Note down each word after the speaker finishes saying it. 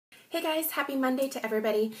Hey guys, happy Monday to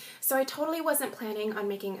everybody. So I totally wasn't planning on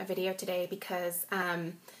making a video today because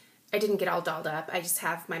I didn't get all dolled up. I just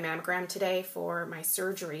have my mammogram today for my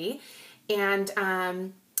surgery, and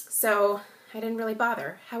so I didn't really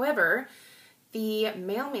bother. However, the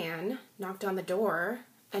mailman knocked on the door,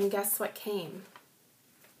 and guess what came?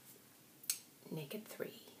 Naked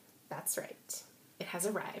 3. That's right. It has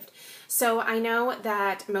arrived. So I know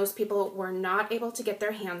that most people were not able to get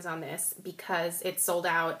their hands on this because it sold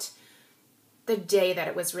out the day that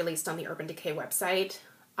it was released on the Urban Decay website.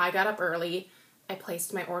 I got up early, I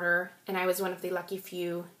placed my order, and I was one of the lucky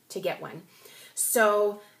few to get one.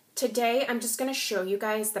 So today I'm just going to show you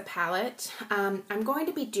guys the palette. I'm going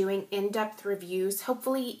to be doing in-depth reviews,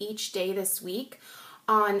 hopefully each day this week,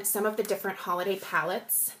 on some of the different holiday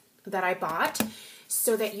palettes that I bought,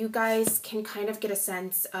 so that you guys can kind of get a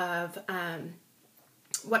sense of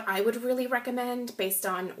what I would really recommend based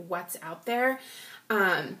on what's out there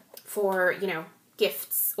for, you know,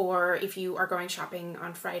 gifts, or if you are going shopping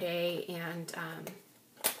on Friday and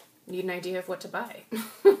need an idea of what to buy.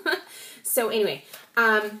 So anyway,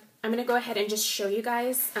 I'm going to go ahead and just show you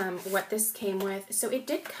guys what this came with. So it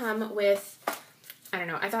did come with, I don't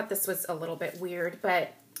know, I thought this was a little bit weird,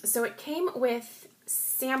 but so it came with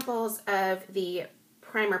samples of the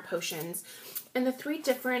primer potions, and the 3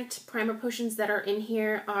 different primer potions that are in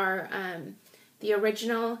here are the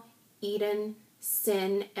original, Eden,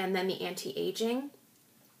 Sin, and then the anti-aging.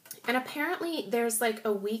 And apparently there's like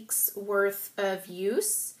a week's worth of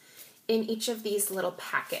use in each of these little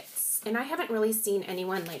packets, and I haven't really seen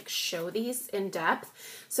anyone like show these in depth,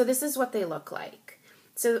 so this is what they look like.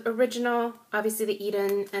 So original, obviously the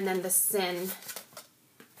Eden, and then the Sin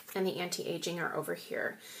and the anti-aging are over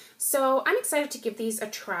here. So I'm excited to give these a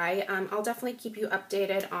try. I'll definitely keep you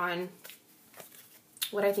updated on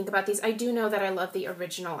what I think about these. I do know that I love the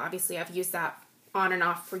original. Obviously, I've used that on and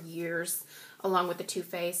off for years, along with the Too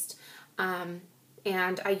Faced.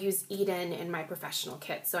 And I use Eden in my professional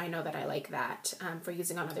kit, so I know that I like that for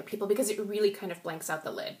using on other people because it really kind of blanks out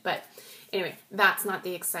the lid. But anyway, that's not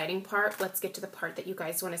the exciting part. Let's get to the part that you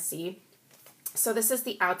guys want to see. So this is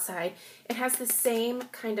the outside. It has the same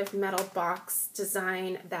kind of metal box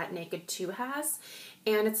design that Naked 2 has,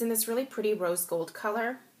 and it's in this really pretty rose gold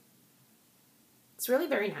color. It's really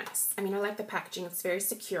very nice. I mean, I like the packaging. It's very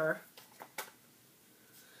secure.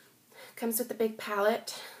 Comes with the big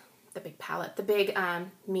palette, the big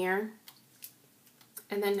mirror.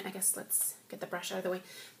 And then I guess let's get the brush out of the way.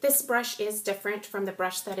 This brush is different from the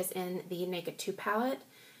brush that is in the Naked 2 palette.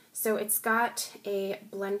 So it's got a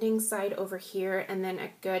blending side over here, and then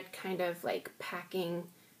a good kind of like packing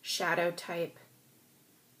shadow type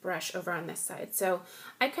brush over on this side. So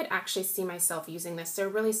I could actually see myself using this. They're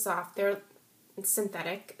really soft. They're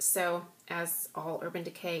synthetic, so as all Urban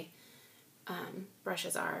Decay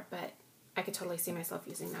brushes are, but I could totally see myself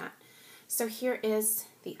using that. So here is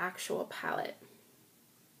the actual palette.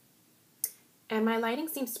 And my lighting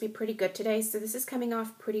seems to be pretty good today, so this is coming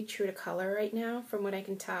off pretty true to color right now, from what I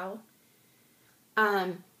can tell.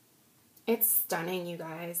 It's stunning, you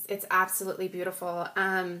guys. It's absolutely beautiful.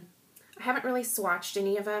 I haven't really swatched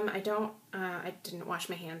any of them. I didn't wash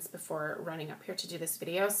my hands before running up here to do this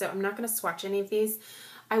video, so I'm not going to swatch any of these.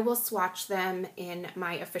 I will swatch them in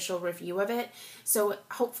my official review of it. So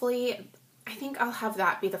hopefully, I think I'll have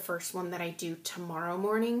that be the first one that I do tomorrow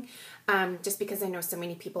morning, just because I know so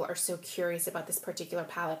many people are so curious about this particular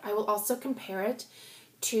palette. I will also compare it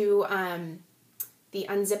to the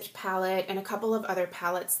Unzipped palette and a couple of other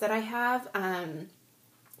palettes that I have,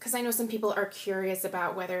 because I know some people are curious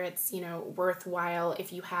about whether it's, you know, worthwhile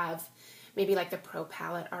if you have maybe like the Pro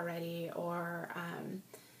palette already, or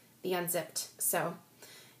the Unzipped. So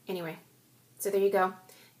anyway, so there you go.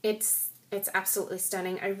 It's absolutely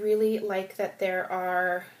stunning. I really like that there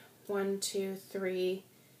are 1, 2, 3,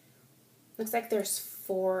 looks like there's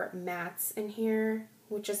 4 mattes in here,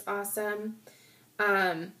 which is awesome.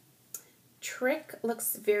 Trick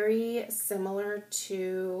looks very similar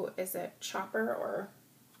to, is it Chopper or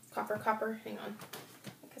Copper? Hang on,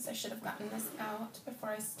 because I should have gotten this out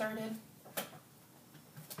before I started.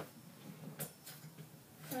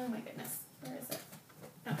 Oh my goodness, where is it?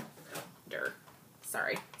 Oh, dirt.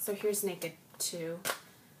 Sorry. So here's Naked 2.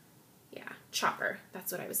 Yeah, Chopper.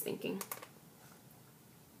 That's what I was thinking.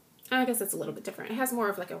 I guess it's a little bit different. It has more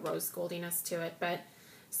of like a rose goldiness to it, but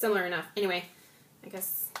similar enough. Anyway, I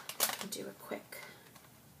guess I can do a quick...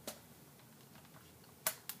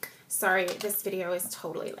 Sorry, this video is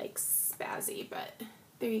totally like spazzy, but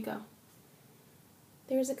there you go.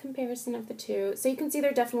 There's a comparison of the two. So you can see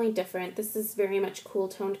they're definitely different. This is very much cool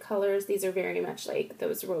toned colors. These are very much like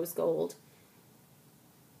those rose gold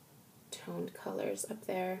toned colors up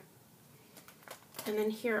there. And then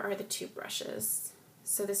here are the two brushes.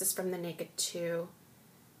 So this is from the Naked 2,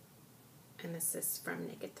 and this is from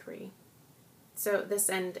Naked 3. So this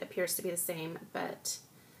end appears to be the same, but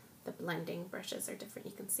the blending brushes are different.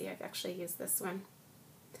 You can see I've actually used this one.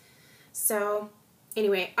 So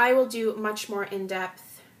anyway, I will do much more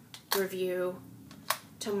in-depth review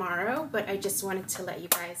tomorrow, but I just wanted to let you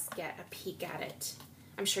guys get a peek at it.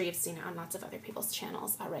 I'm sure you've seen it on lots of other people's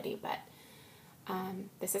channels already, but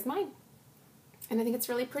this is mine. And I think it's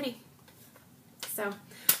really pretty. So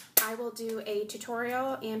I will do a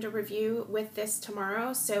tutorial and a review with this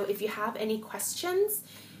tomorrow. So if you have any questions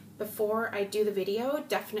before I do the video,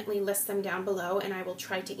 definitely list them down below and I will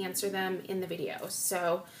try to answer them in the video.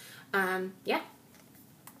 So yeah,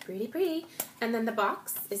 pretty. And then the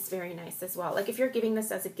box is very nice as well. Like if you're giving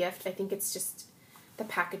this as a gift, I think it's just, the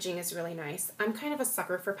packaging is really nice. I'm kind of a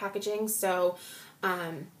sucker for packaging, so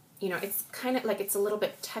you know, it's kind of like, it's a little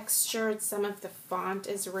bit textured. Some of the font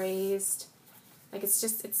is raised. Like it's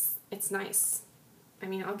just, it's nice. I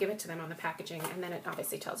mean, I'll give it to them on the packaging, and then it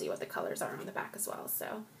obviously tells you what the colors are on the back as well.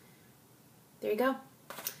 So there you go.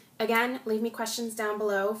 Again, leave me questions down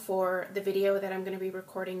below for the video that I'm going to be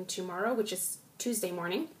recording tomorrow, which is Tuesday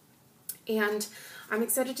morning. And I'm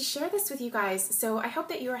excited to share this with you guys. So I hope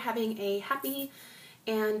that you are having a happy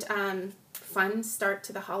and fun start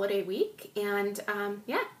to the holiday week. And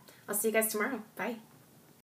yeah, I'll see you guys tomorrow. Bye.